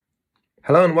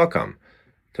Hello and welcome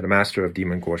to the Master of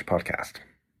Demon Gorge podcast.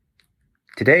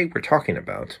 Today we're talking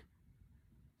about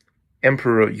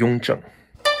Emperor Yongzheng.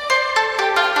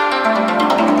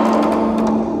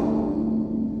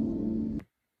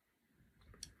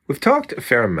 We've talked a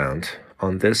fair amount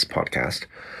on this podcast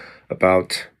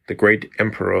about the great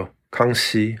Emperor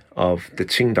Kangxi of the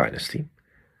Qing dynasty,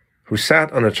 who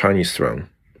sat on a Chinese throne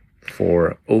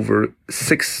for over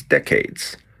 6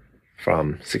 decades,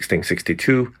 from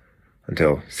 1662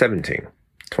 until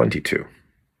 1722.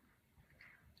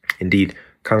 Indeed,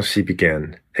 Kangxi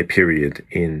began a period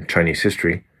in Chinese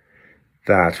history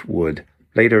that would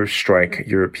later strike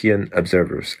European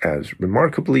observers as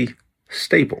remarkably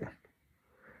stable,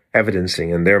 evidencing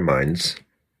in their minds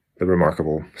the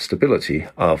remarkable stability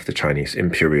of the Chinese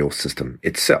imperial system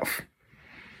itself.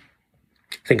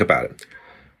 Think about it.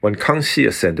 When Kangxi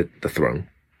ascended the throne,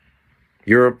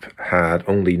 Europe had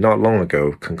only not long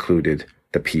ago concluded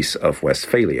the Peace of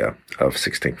Westphalia of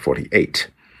 1648,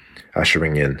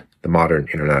 ushering in the modern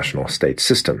international state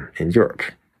system in Europe.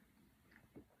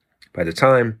 By the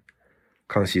time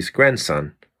Kangxi's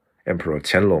grandson, Emperor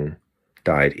Qianlong,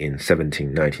 died in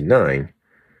 1799,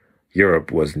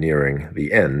 Europe was nearing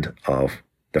the end of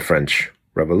the French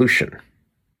Revolution.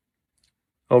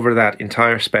 Over that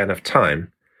entire span of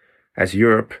time, as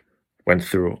Europe went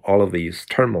through all of these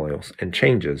turmoils and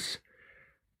changes,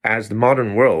 as the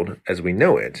modern world as we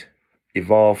know it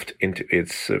evolved into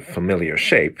its familiar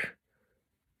shape,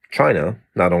 China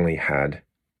not only had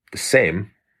the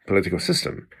same political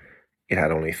system, it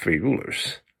had only 3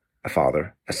 rulers: a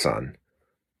father, a son,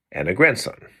 and a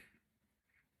grandson.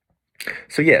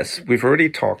 So yes, we've already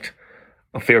talked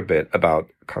a fair bit about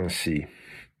Kangxi,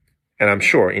 and I'm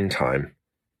sure in time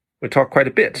we'll talk quite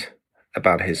a bit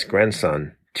about his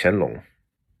grandson Qianlong.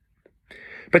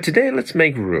 But today let's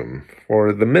make room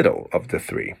for the middle of the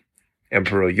 3,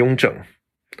 Emperor Yongzheng,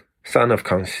 son of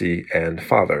Kangxi and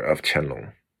father of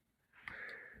Qianlong.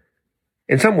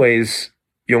 In some ways,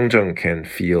 Yongzheng can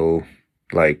feel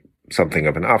like something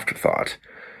of an afterthought,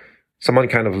 someone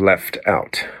kind of left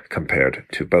out compared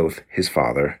to both his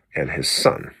father and his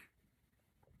son.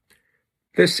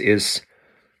 This is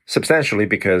substantially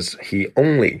because he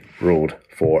only ruled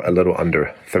for a little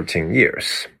under 13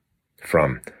 years,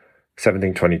 from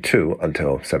 1722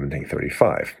 until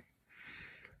 1735.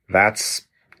 That's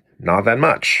not that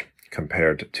much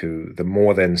compared to the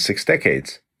more than 6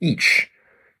 decades each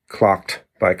clocked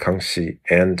by Kangxi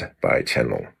and by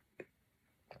Qianlong.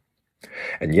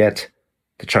 And yet,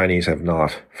 the Chinese have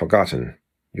not forgotten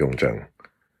Yongzheng,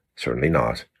 certainly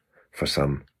not, for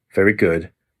some very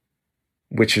good,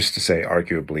 which is to say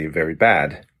arguably very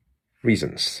bad,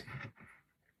 reasons.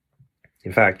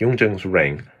 In fact, Yongzheng's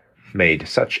reign made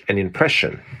such an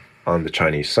impression on the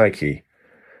Chinese psyche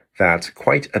that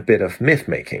quite a bit of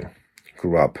myth-making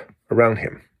grew up around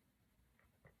him.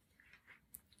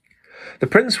 The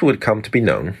prince who would come to be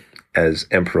known as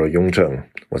Emperor Yongzheng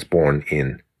was born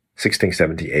in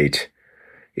 1678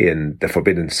 in the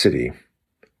Forbidden City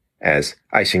as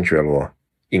Aixinjueluo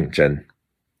Yingzhen.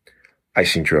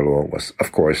 Aixinjueluo was,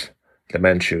 of course, the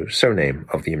Manchu surname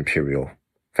of the imperial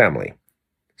family.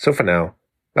 So for now,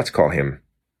 let's call him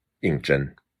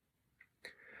Yingzhen.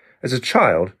 As a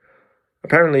child,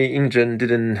 apparently Yingzhen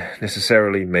didn't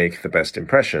necessarily make the best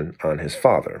impression on his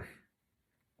father,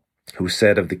 who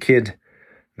said of the kid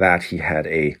that he had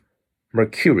a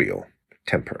mercurial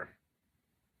temper.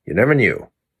 You never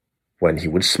knew when he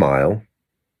would smile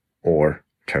or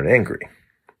turn angry.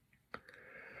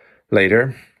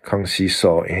 Later, Kangxi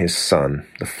saw in his son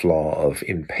the flaw of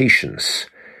impatience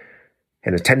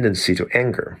and a tendency to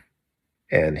anger,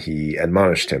 and he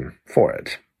admonished him for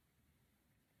it.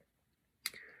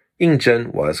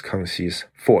 Yingzhen was Kangxi's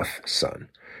 4th son,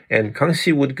 and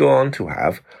Kangxi would go on to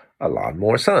have a lot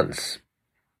more sons.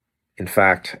 In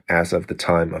fact, as of the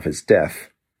time of his death,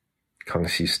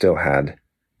 Kangxi still had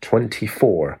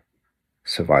 24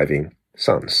 surviving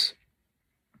sons.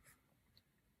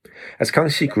 As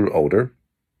Kangxi grew older,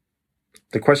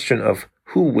 the question of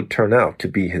who would turn out to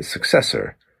be his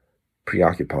successor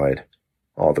preoccupied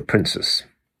all the princes.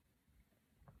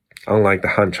 Unlike the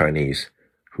Han Chinese,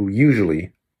 who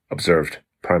usually observed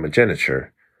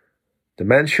primogeniture, the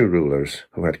Manchu rulers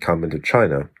who had come into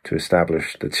China to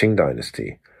establish the Qing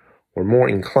dynasty were more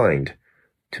inclined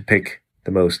to pick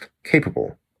the most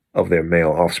capable of their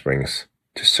male offsprings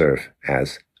to serve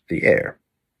as the heir.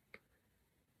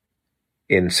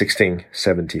 In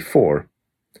 1674,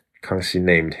 Kangxi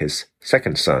named his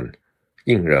 2nd son,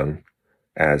 Yingreng,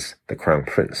 as the crown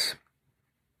prince.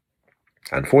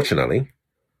 Unfortunately,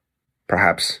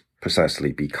 perhaps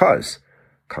precisely because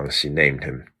Kangxi named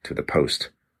him to the post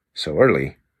so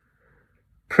early,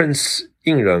 Prince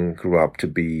Yongzheng grew up to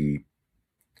be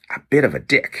a bit of a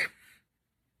dick.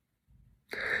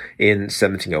 In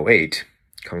 1708,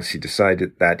 Kangxi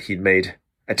decided that he'd made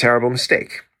a terrible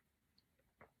mistake.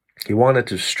 He wanted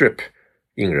to strip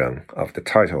Yongzheng of the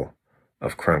title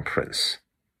of crown prince.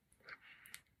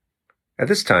 At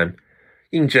this time,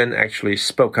 Yongzheng actually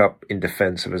spoke up in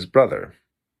defense of his brother,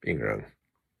 Yongzheng.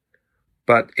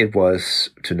 But it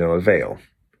was to no avail.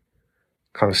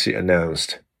 Kangxi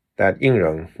announced that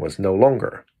Yongzheng was no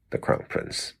longer the crown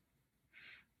prince.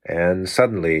 And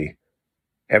suddenly,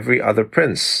 every other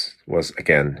prince was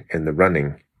again in the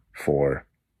running for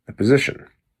the position.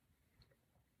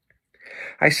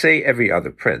 I say every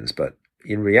other prince, but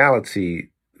in reality,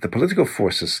 the political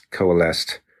forces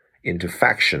coalesced into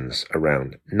factions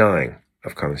around 9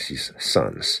 of Kangxi's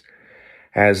sons,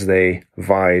 as they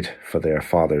vied for their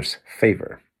father's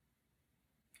favor.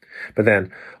 But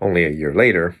then, only a year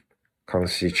later,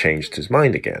 Kangxi changed his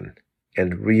mind again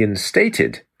and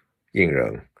reinstated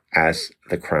Yongzheng as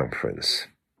the crown prince.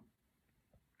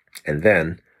 And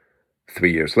then,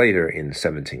 3 years later, in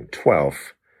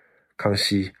 1712,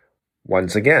 Kangxi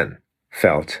once again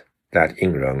felt that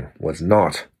Yongzheng was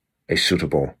not a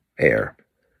suitable heir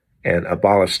and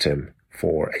abolished him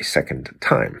for a second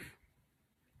time.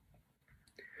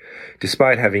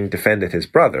 Despite having defended his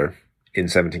brother in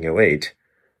 1708,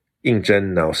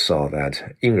 Yongzheng now saw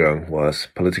that Yongzheng was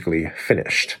politically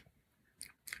finished.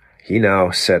 He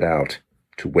now set out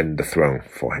to win the throne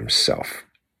for himself.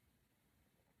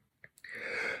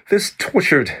 This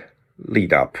tortured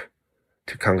lead-up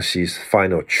to Kangxi's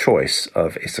final choice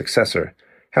of a successor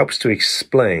helps to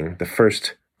explain the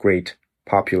first great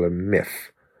popular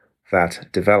myth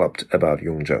that developed about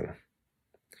Yongzheng.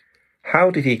 How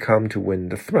did he come to win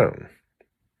the throne?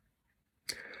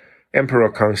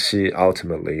 Emperor Kangxi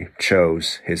ultimately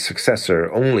chose his successor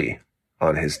only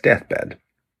on his deathbed,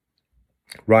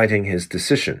 writing his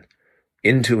decision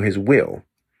into his will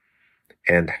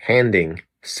and handing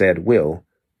said will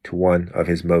to one of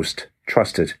his most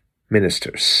trusted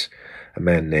ministers, a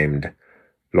man named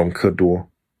Longkeduo,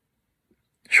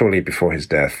 shortly before his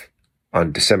death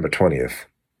on December 20th,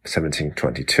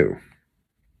 1722.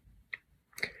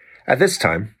 At this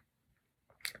time,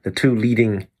 the two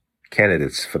leading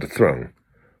candidates for the throne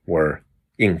were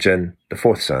Yongzheng, the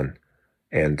 4th son,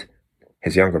 and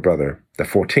his younger brother, the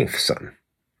 14th son.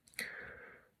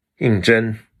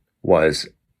 Yongzheng was,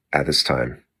 at this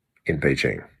time, in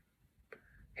Beijing.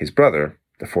 His brother,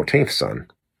 the 14th son,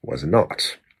 was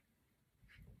not.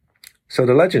 So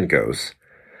the legend goes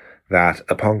that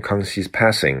upon Kangxi's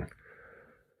passing,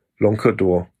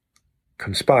 Longkeduo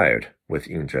conspired with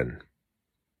Yongzheng.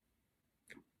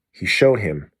 He showed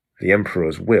him the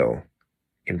emperor's will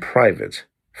in private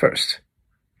first.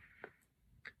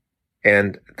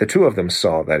 And the two of them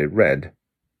saw that it read,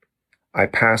 "I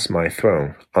pass my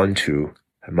throne unto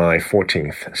my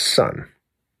 14th son."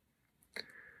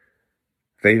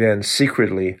 They then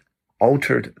secretly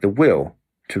altered the will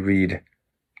to read,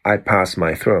 "I pass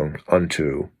my throne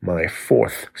unto my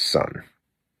 4th son."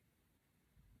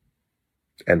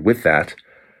 And with that,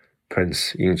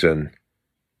 Prince Yongzheng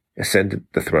ascended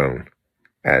the throne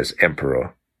as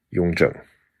Emperor Yongzheng.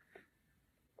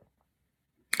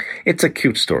 It's a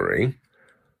cute story,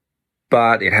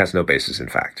 but it has no basis in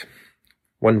fact.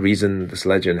 One reason this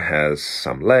legend has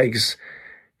some legs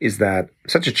is that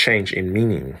such a change in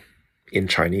meaning in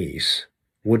Chinese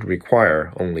would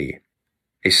require only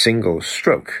a single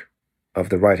stroke of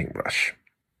the writing brush.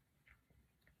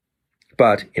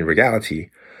 But in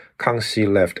reality,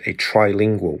 Kangxi left a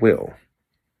trilingual will,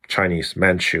 Chinese,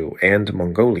 Manchu, and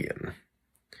Mongolian.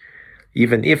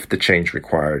 Even if the change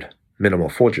required minimal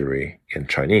forgery in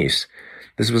Chinese,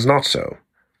 this was not so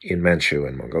in Manchu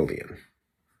and Mongolian.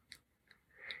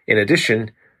 In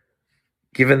addition,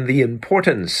 given the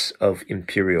importance of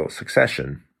imperial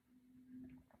succession,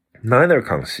 neither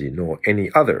Kangxi nor any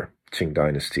other Qing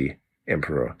dynasty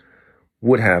emperor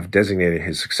would have designated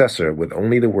his successor with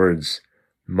only the words,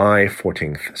 "my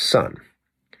 14th son."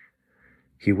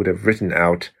 He would have written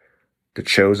out the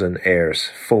chosen heir's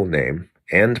full name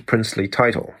and princely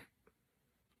title,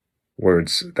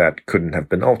 words that couldn't have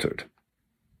been altered.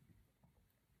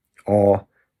 All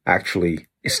actually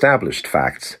established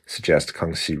facts suggest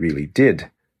Kangxi really did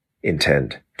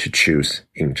intend to choose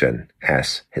Yongzheng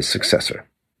as his successor.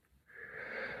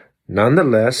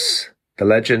 Nonetheless, the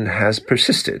legend has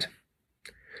persisted,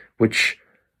 which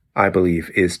I believe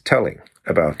is telling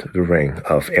about the reign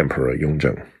of Emperor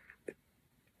Yongzheng.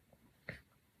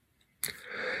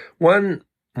 One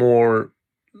more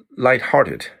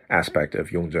light-hearted aspect of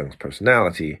Yongzheng's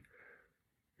personality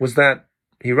was that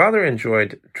he rather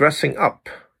enjoyed dressing up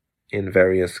in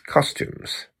various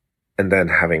costumes, and then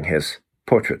having his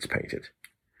portraits painted.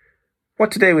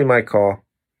 What today we might call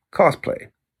cosplay.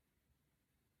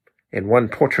 In one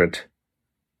portrait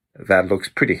that looks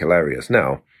pretty hilarious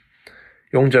now,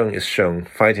 Yongzheng is shown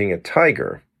fighting a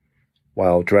tiger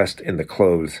while dressed in the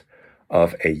clothes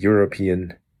of a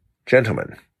European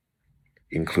gentleman,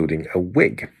 including a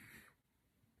wig.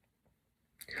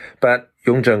 But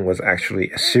Yongzheng was actually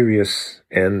a serious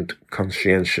and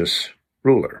conscientious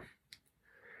ruler.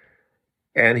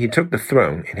 And he took the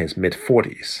throne in his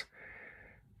mid-40s,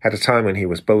 at a time when he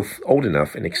was both old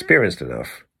enough and experienced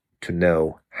enough to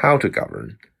know how to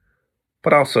govern,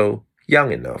 but also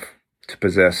young enough to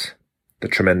possess the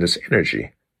tremendous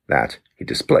energy that he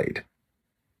displayed.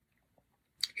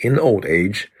 In old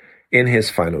age, in his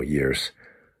final years,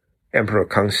 Emperor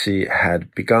Kangxi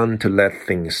had begun to let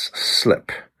things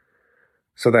slip,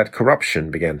 so that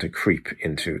corruption began to creep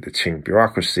into the Qing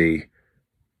bureaucracy,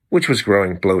 which was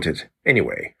growing bloated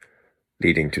anyway,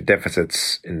 leading to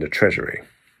deficits in the treasury.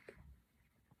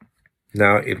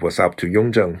 Now it was up to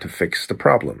Yongzheng to fix the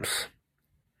problems.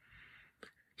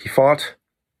 He fought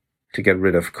to get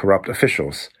rid of corrupt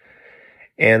officials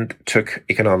and took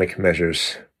economic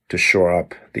measures to shore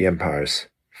up the empire's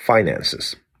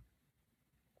finances.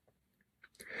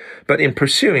 But in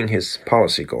pursuing his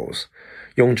policy goals,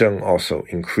 Yongzheng also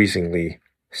increasingly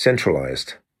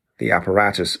centralized the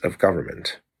apparatus of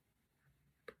government.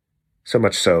 So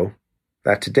much so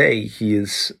that today he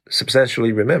is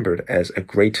substantially remembered as a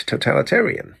great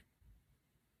totalitarian.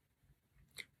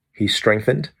 He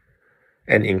strengthened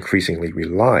and increasingly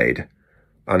relied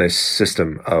on a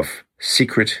system of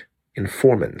secret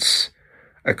informants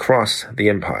across the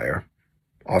empire,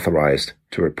 authorized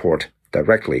to report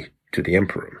directly to the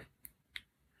emperor.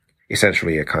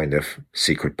 Essentially a kind of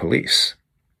secret police.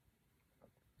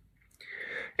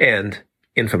 And,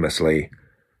 infamously,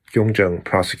 Yongzheng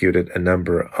prosecuted a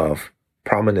number of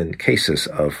prominent cases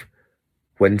of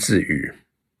文字狱.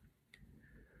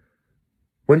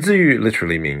 文字狱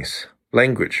literally means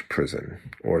language prison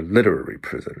or literary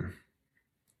prison.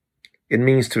 It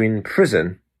means to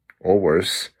imprison, or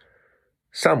worse,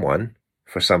 someone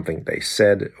for something they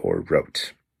said or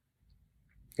wrote.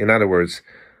 In other words,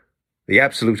 the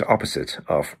absolute opposite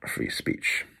of free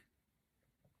speech.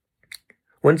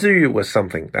 文字狱 was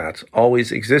something that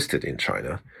always existed in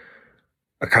China,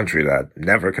 a country that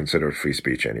never considered free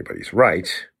speech anybody's right.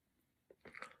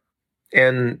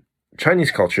 And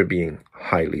Chinese culture being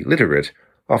highly literate,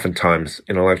 oftentimes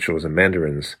intellectuals and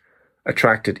mandarins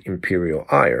attracted imperial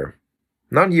ire,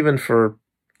 not even for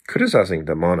criticizing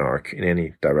the monarch in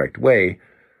any direct way,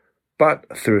 but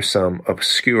through some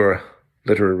obscure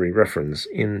literary reference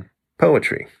in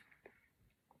poetry,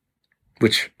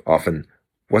 which often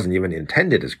wasn't even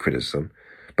intended as criticism,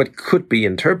 but could be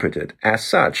interpreted as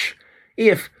such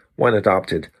if one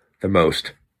adopted the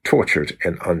most tortured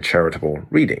and uncharitable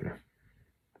reading.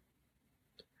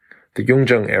 The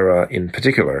Yongzheng era in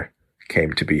particular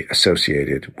came to be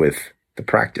associated with the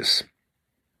practice.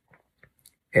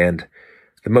 And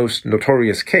the most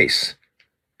notorious case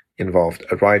involved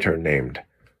a writer named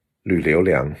Lü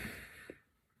Liuliang.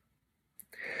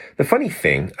 The funny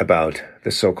thing about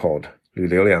the so-called Lü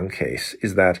Liuliang case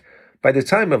is that by the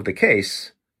time of the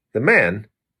case, the man,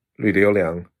 Lü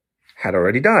Liuliang, had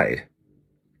already died.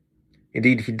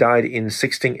 Indeed, he died in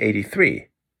 1683,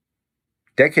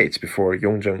 decades before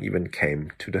Yongzheng even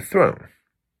came to the throne.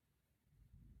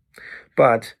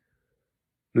 But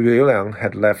Lü Liuliang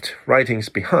had left writings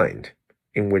behind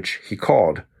in which he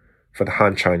called for the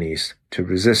Han Chinese to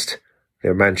resist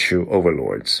their Manchu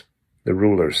overlords, the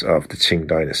rulers of the Qing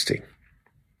dynasty.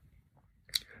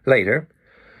 Later,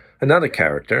 another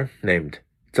character named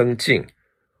Zheng Jing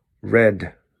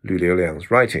read Lü Liuliang's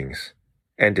writings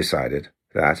and decided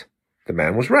that the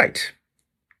man was right.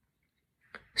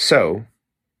 So,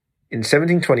 in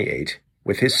 1728,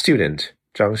 with his student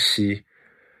Zhang Xi,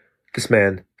 this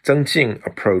man Zheng Jing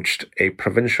approached a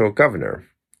provincial governor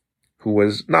who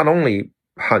was not only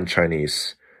Han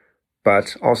Chinese,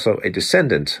 but also a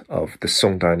descendant of the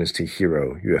Song dynasty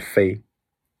hero Yue Fei.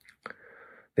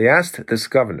 They asked this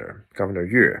governor, Governor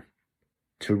Yue,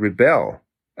 to rebel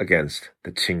against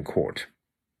the Qing court.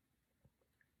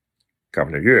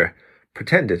 Governor Yue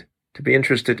pretended to be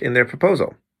interested in their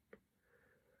proposal.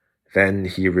 Then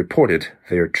he reported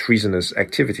their treasonous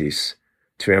activities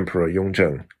to Emperor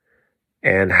Yongzheng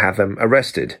and had them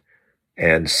arrested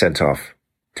and sent off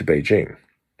to Beijing.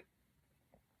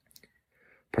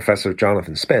 Professor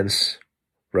Jonathan Spence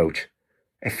wrote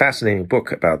a fascinating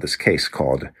book about this case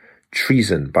called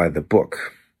Treason by the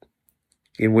Book,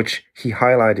 in which he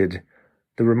highlighted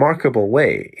the remarkable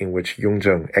way in which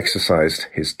Yongzheng exercised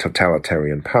his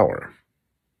totalitarian power.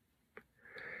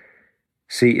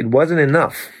 See, it wasn't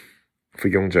enough for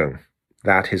Yongzheng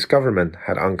that his government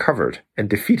had uncovered and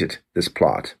defeated this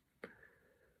plot.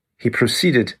 He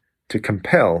proceeded to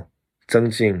compel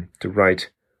Zheng Jing to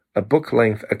write a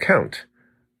book-length account,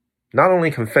 not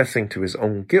only confessing to his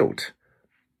own guilt,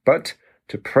 but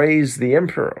to praise the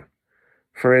emperor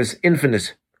for his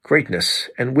infinite greatness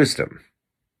and wisdom.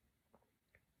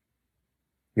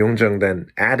 Yongzheng then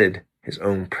added his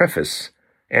own preface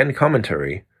and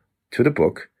commentary to the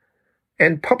book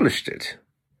and published it,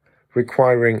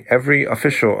 requiring every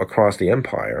official across the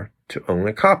empire to own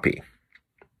a copy.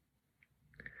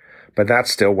 But that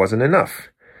still wasn't enough.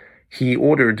 He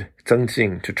ordered Zheng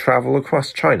Jing to travel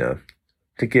across China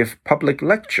to give public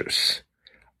lectures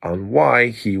on why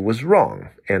he was wrong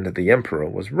and the emperor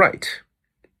was right.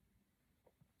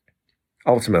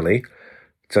 Ultimately,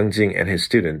 Zheng Jing and his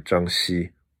student Zhang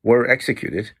Xi were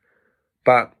executed,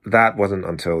 but that wasn't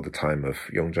until the time of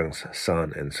Yongzheng's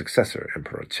son and successor,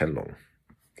 Emperor Qianlong.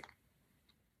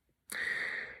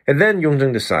 And then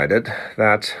Yongzheng decided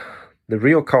that the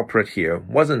real culprit here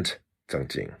wasn't Zheng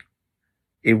Jing.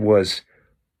 It was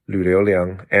Lü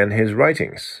Liuliang and his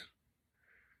writings.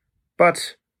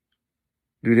 But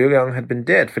Lü Liuliang had been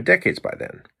dead for decades by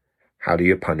then. How do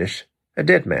you punish a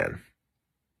dead man?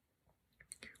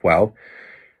 Well,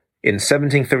 in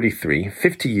 1733,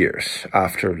 50 years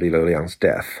after Lü Liuliang's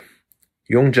death,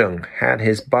 Yongzheng had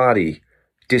his body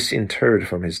disinterred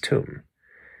from his tomb.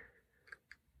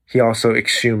 He also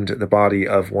exhumed the body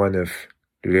of one of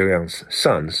Lü Liuliang's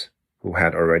sons, who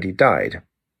had already died.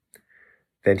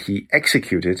 Then he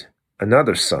executed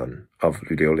another son of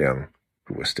Lü Liuliang,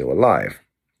 who was still alive.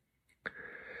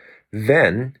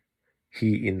 Then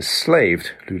he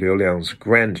enslaved Lü Liuliang's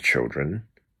grandchildren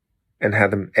and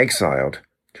had them exiled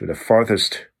to the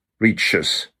farthest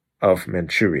reaches of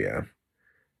Manchuria,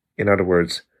 in other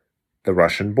words, the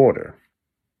Russian border.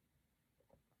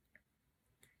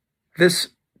 This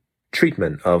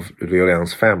treatment of Lü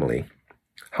Liuliang's family,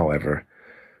 however,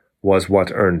 was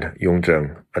what earned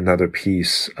Yongzheng another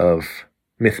piece of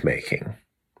myth-making,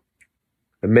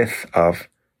 the myth of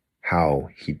how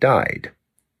he died.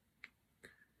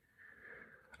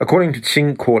 According to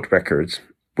Qing court records,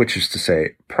 which is to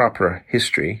say proper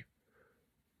history,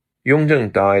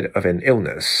 Yongzheng died of an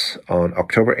illness on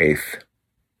October 8th,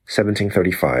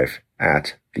 1735,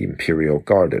 at the Imperial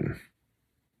Garden.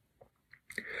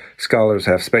 Scholars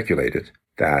have speculated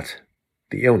that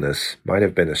the illness might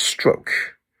have been a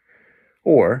stroke,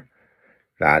 or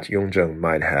that Yongzheng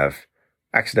might have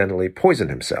accidentally poisoned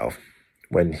himself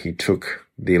when he took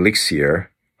the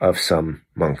elixir of some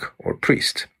monk or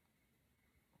priest.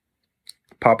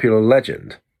 Popular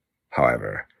legend,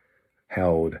 however,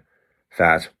 held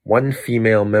that one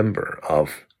female member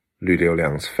of Lü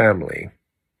Liuliang's family,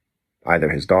 either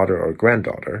his daughter or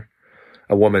granddaughter,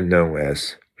 a woman known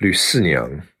as Lü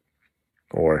Siniang,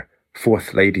 or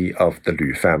fourth lady of the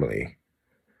Lü family,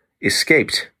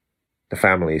 escaped the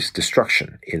family's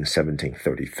destruction in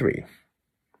 1733.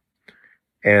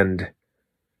 And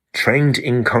trained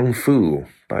in kung fu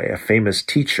by a famous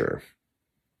teacher,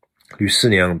 Lü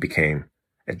Siniang became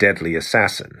a deadly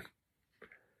assassin.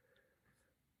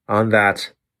 On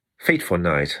that fateful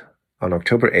night, on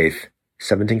October 8th,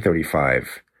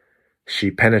 1735,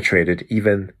 she penetrated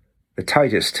even the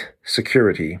tightest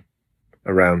security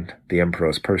around the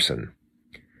emperor's person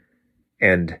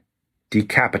and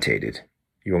decapitated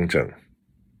Yongzheng,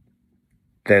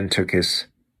 then took his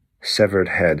severed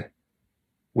head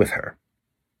with her.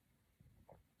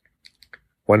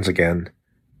 Once again,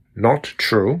 not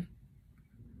true,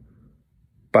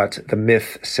 but the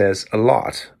myth says a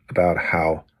lot about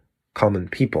how common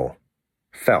people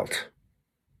felt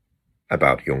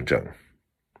about Yongzheng.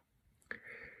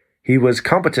 He was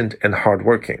competent and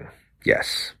hardworking,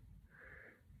 yes,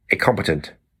 a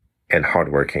competent and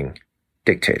hardworking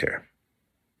dictator.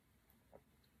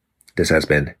 This has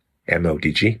been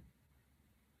MODG.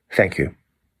 Thank you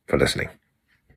for listening.